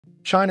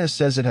China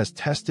says it has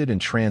tested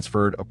and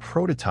transferred a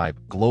prototype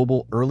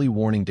global early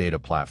warning data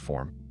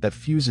platform that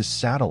fuses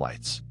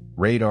satellites,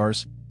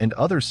 radars, and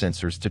other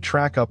sensors to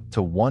track up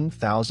to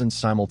 1,000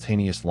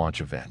 simultaneous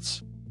launch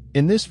events.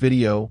 In this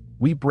video,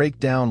 we break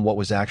down what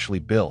was actually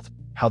built,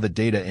 how the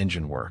data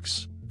engine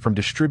works, from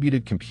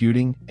distributed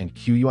computing and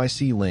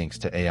QUIC links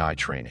to AI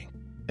training,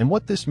 and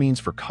what this means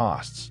for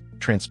costs,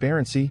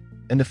 transparency,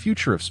 and the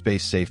future of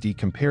space safety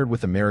compared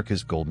with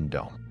America's Golden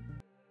Dome.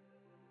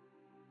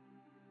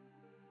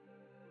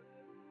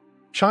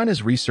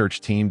 China's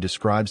research team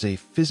describes a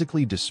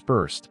physically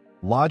dispersed,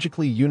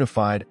 logically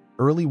unified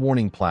early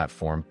warning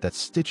platform that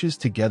stitches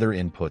together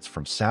inputs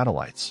from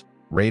satellites,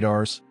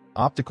 radars,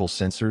 optical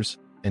sensors,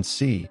 and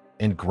sea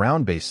and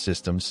ground-based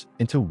systems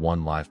into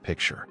one live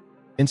picture.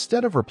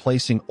 Instead of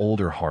replacing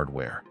older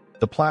hardware,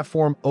 the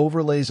platform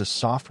overlays a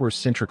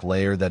software-centric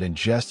layer that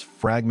ingests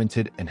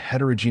fragmented and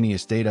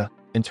heterogeneous data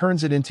and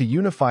turns it into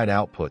unified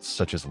outputs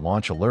such as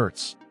launch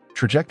alerts,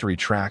 trajectory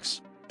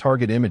tracks,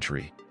 target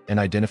imagery, and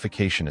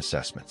identification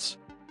assessments.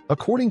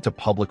 According to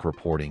public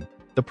reporting,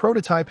 the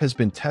prototype has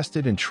been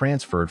tested and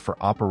transferred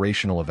for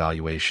operational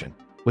evaluation,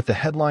 with the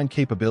headline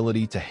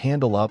capability to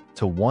handle up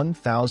to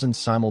 1,000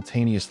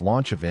 simultaneous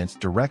launch events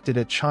directed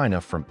at China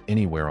from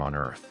anywhere on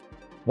Earth.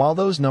 While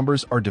those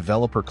numbers are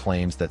developer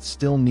claims that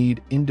still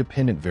need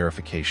independent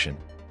verification,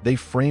 they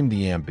frame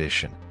the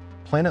ambition: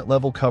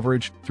 planet-level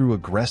coverage through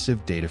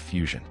aggressive data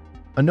fusion.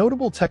 A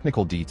notable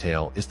technical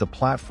detail is the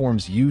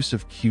platform's use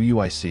of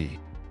QUIC,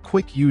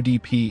 QUIC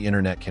UDP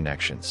internet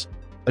connections,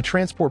 a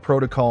transport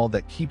protocol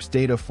that keeps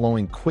data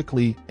flowing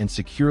quickly and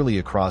securely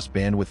across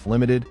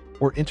bandwidth-limited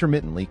or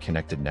intermittently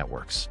connected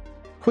networks.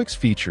 QUIC's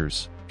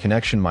features,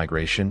 connection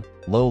migration,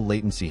 low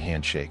latency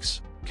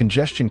handshakes,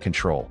 congestion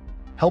control,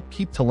 help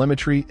keep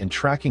telemetry and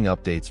tracking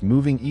updates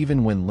moving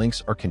even when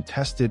links are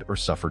contested or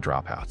suffer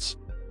dropouts.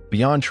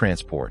 Beyond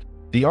transport,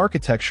 the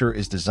architecture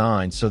is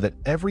designed so that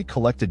every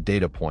collected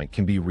data point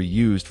can be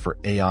reused for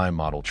AI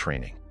model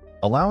training,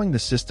 allowing the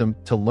system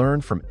to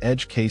learn from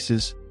edge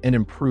cases and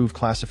improve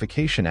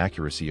classification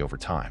accuracy over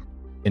time.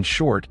 In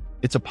short,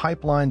 it's a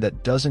pipeline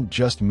that doesn't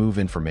just move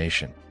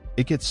information,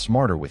 it gets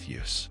smarter with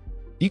use.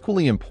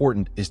 Equally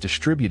important is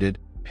distributed,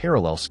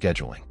 parallel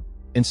scheduling.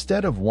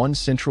 Instead of one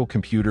central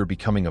computer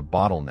becoming a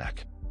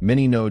bottleneck,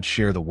 many nodes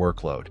share the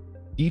workload,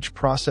 each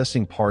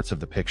processing parts of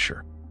the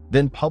picture,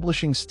 then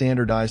publishing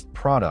standardized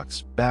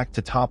products back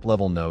to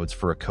top-level nodes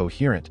for a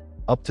coherent,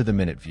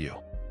 up-to-the-minute view.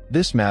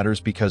 This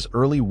matters because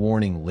early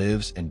warning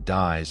lives and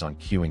dies on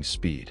queuing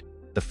speed.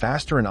 The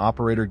faster an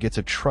operator gets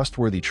a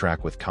trustworthy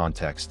track with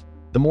context,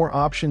 the more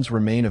options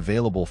remain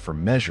available for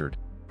measured,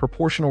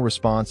 proportional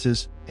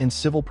responses and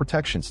civil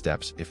protection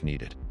steps if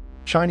needed.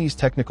 Chinese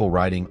technical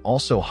writing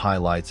also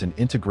highlights an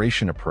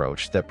integration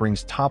approach that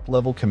brings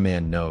top-level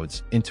command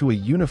nodes into a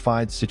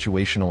unified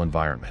situational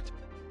environment.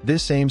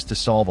 This aims to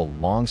solve a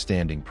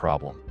long-standing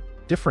problem.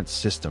 Different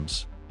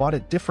systems, bought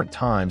at different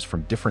times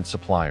from different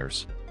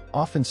suppliers,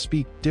 often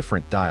speak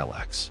different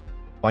dialects.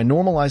 By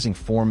normalizing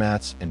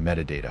formats and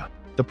metadata,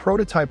 the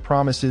prototype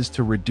promises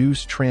to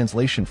reduce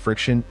translation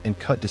friction and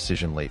cut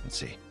decision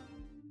latency.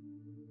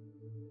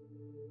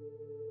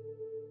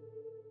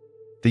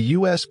 The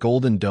U.S.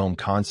 Golden Dome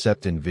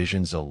concept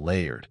envisions a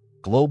layered,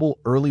 global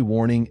early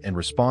warning and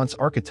response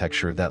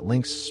architecture that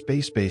links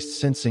space-based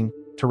sensing,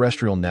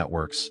 terrestrial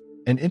networks,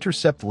 and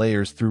intercept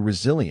layers through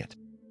resilient,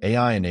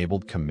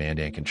 AI-enabled command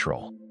and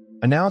control.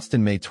 Announced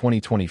in May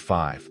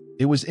 2025,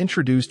 it was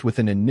introduced with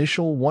an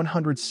initial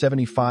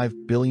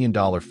 $175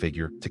 billion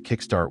figure to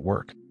kickstart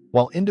work,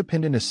 while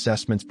independent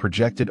assessments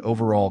projected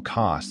overall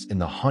costs in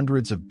the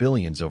hundreds of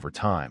billions over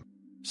time.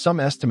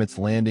 Some estimates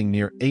landing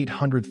near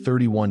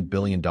 $831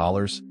 billion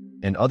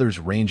and others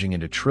ranging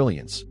into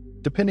trillions,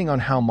 depending on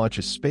how much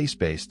is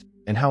space-based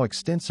and how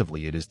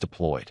extensively it is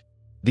deployed.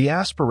 The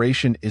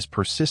aspiration is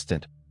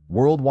persistent,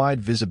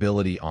 worldwide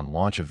visibility on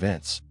launch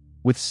events,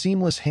 with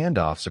seamless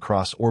handoffs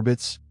across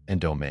orbits and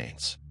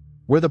domains.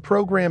 Where the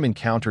program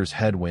encounters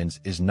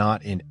headwinds is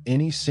not in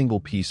any single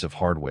piece of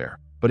hardware,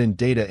 but in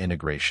data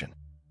integration,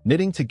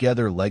 knitting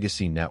together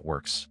legacy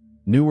networks,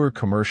 newer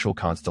commercial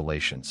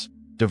constellations,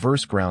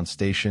 diverse ground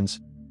stations,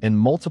 and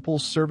multiple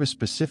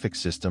service-specific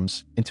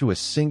systems into a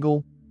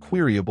single,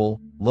 queryable,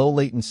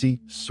 low-latency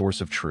source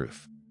of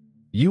truth.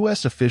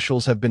 U.S.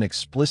 officials have been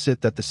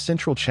explicit that the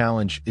central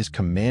challenge is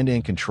command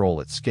and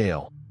control at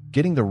scale,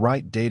 getting the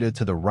right data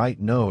to the right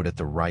node at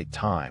the right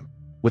time,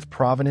 with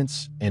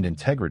provenance and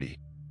integrity,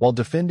 while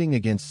defending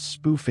against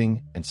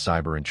spoofing and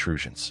cyber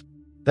intrusions.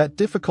 That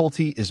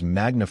difficulty is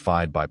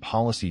magnified by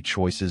policy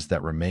choices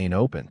that remain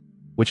open,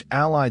 which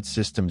allied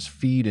systems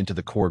feed into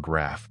the core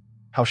graph,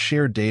 how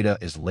shared data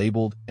is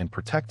labeled and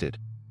protected,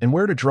 and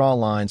where to draw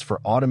lines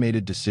for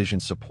automated decision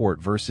support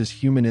versus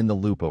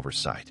human-in-the-loop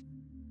oversight.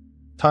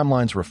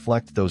 Timelines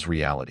reflect those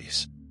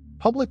realities.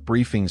 Public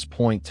briefings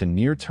point to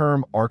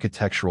near-term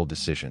architectural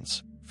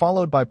decisions,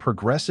 followed by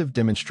progressive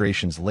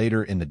demonstrations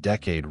later in the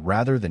decade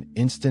rather than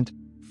instant,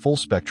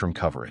 full-spectrum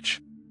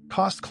coverage.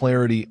 Cost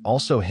clarity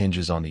also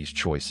hinges on these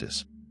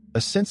choices. A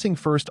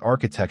sensing-first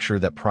architecture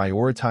that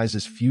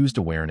prioritizes fused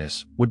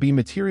awareness would be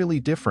materially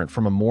different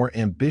from a more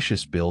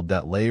ambitious build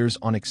that layers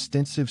on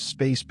extensive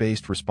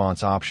space-based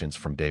response options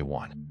from day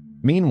one.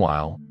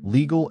 Meanwhile,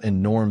 legal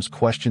and norms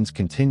questions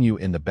continue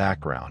in the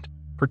background,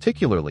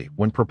 particularly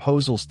when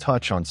proposals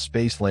touch on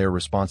space layer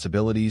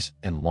responsibilities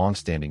and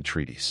long-standing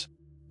treaties.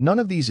 None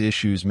of these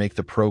issues make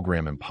the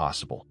program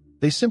impossible.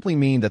 They simply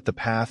mean that the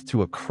path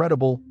to a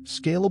credible,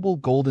 scalable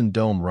Golden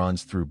Dome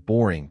runs through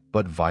boring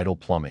but vital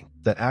plumbing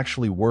that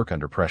actually work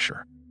under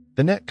pressure.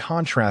 The net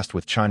contrast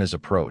with China's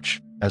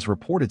approach, as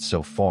reported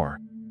so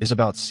far, is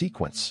about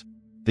sequence.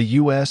 The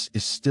US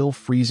is still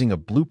freezing a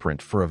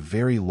blueprint for a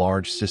very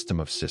large system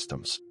of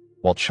systems,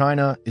 while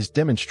China is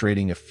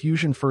demonstrating a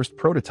fusion-first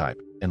prototype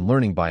and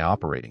learning by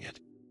operating it.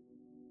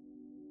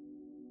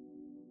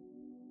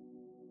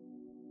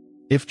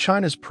 If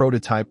China's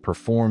prototype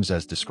performs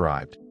as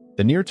described,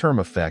 the near-term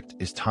effect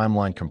is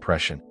timeline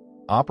compression.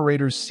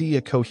 Operators see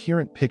a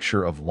coherent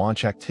picture of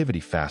launch activity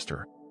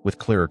faster, with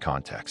clearer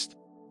context.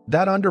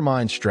 That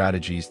undermines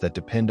strategies that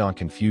depend on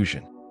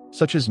confusion,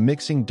 such as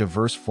mixing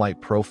diverse flight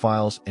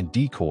profiles and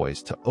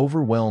decoys to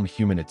overwhelm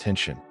human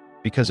attention,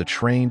 because a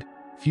trained,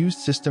 fused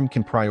system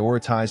can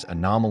prioritize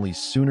anomalies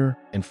sooner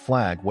and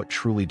flag what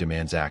truly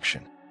demands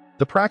action.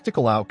 The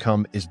practical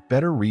outcome is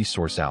better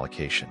resource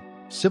allocation.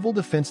 Civil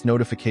defense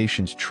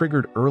notifications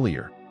triggered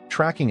earlier,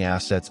 tracking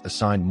assets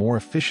assigned more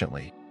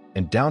efficiently,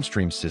 and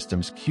downstream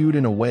systems queued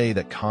in a way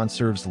that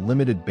conserves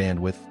limited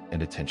bandwidth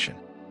and attention.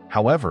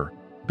 However,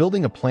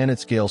 building a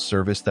planet-scale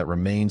service that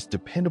remains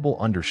dependable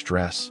under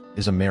stress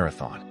is a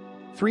marathon.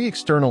 3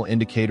 external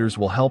indicators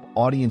will help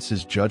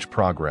audiences judge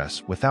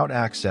progress without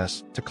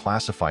access to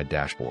classified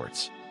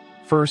dashboards.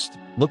 First,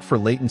 look for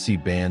latency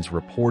bands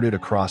reported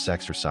across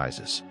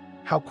exercises,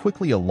 how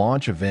quickly a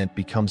launch event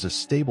becomes a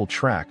stable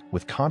track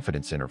with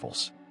confidence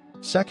intervals.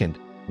 Second,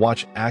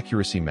 watch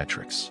accuracy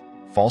metrics,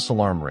 false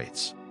alarm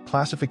rates,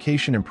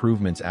 classification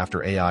improvements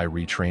after AI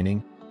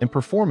retraining, and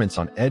performance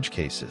on edge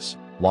cases,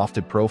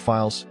 lofted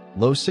profiles,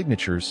 low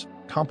signatures,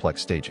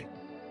 complex staging.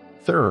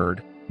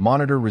 Third,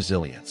 monitor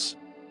resilience.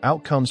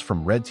 Outcomes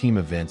from red team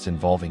events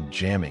involving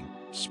jamming,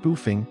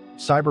 spoofing,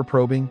 cyber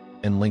probing,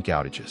 and link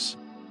outages.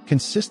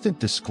 Consistent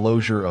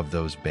disclosure of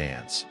those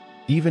bands,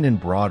 even in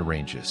broad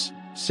ranges,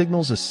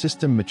 signals a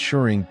system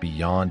maturing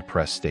beyond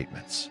press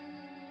statements.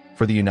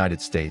 For the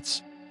United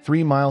States,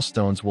 3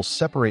 milestones will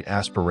separate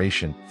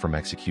aspiration from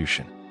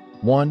execution.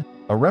 1.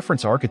 A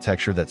reference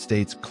architecture that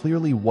states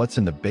clearly what's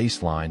in the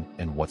baseline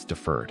and what's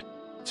deferred.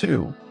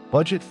 2.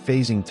 Budget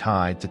phasing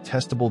tied to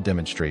testable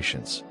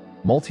demonstrations,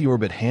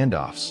 multi-orbit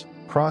handoffs,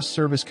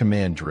 cross-service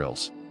command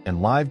drills,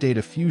 and live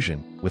data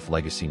fusion with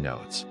legacy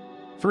nodes.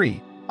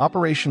 3.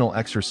 Operational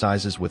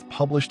exercises with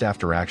published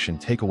after-action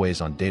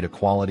takeaways on data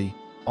quality,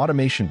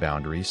 automation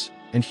boundaries,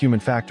 and human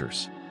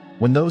factors.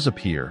 When those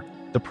appear,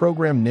 the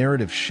program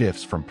narrative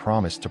shifts from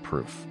promise to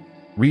proof.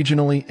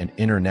 Regionally and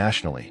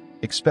internationally,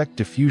 expect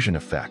diffusion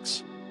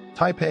effects.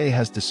 Taipei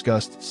has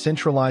discussed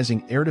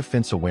centralizing air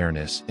defense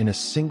awareness in a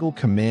single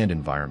command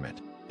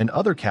environment, and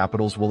other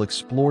capitals will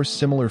explore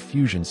similar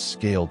fusions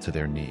scaled to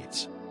their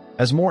needs.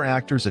 As more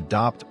actors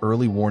adopt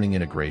early warning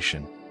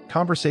integration,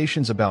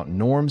 conversations about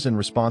norms and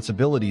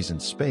responsibilities in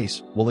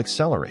space will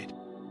accelerate.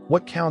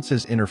 What counts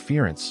as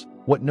interference,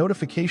 what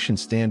notification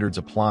standards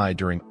apply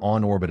during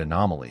on-orbit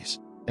anomalies,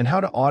 and how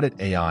to audit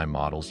AI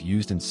models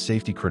used in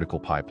safety-critical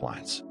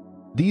pipelines.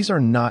 These are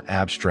not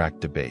abstract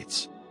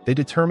debates. They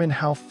determine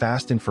how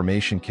fast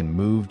information can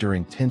move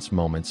during tense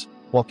moments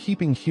while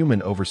keeping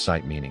human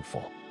oversight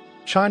meaningful.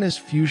 China's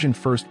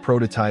fusion-first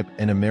prototype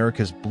and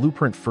America's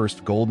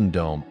blueprint-first Golden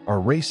Dome are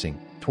racing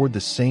toward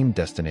the same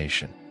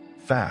destination: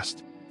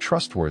 fast,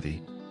 trustworthy,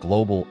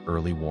 global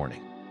early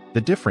warning.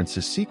 The difference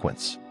is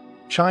sequence.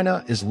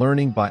 China is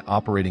learning by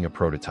operating a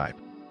prototype.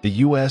 The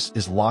US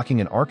is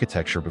locking an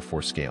architecture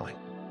before scaling.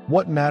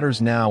 What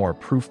matters now are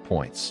proof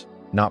points,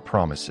 not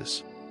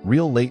promises.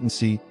 Real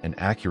latency and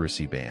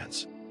accuracy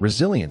bands,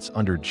 resilience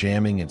under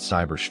jamming and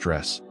cyber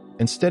stress,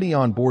 and steady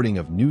onboarding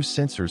of new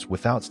sensors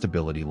without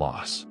stability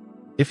loss.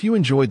 If you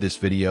enjoyed this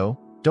video,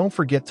 don't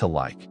forget to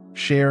like,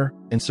 share,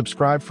 and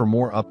subscribe for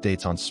more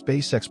updates on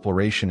space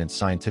exploration and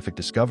scientific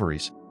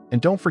discoveries,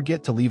 and don't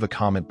forget to leave a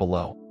comment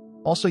below.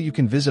 Also, you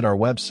can visit our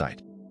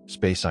website,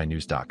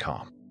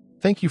 spaceinews.com.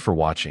 Thank you for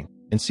watching,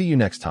 and see you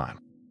next time.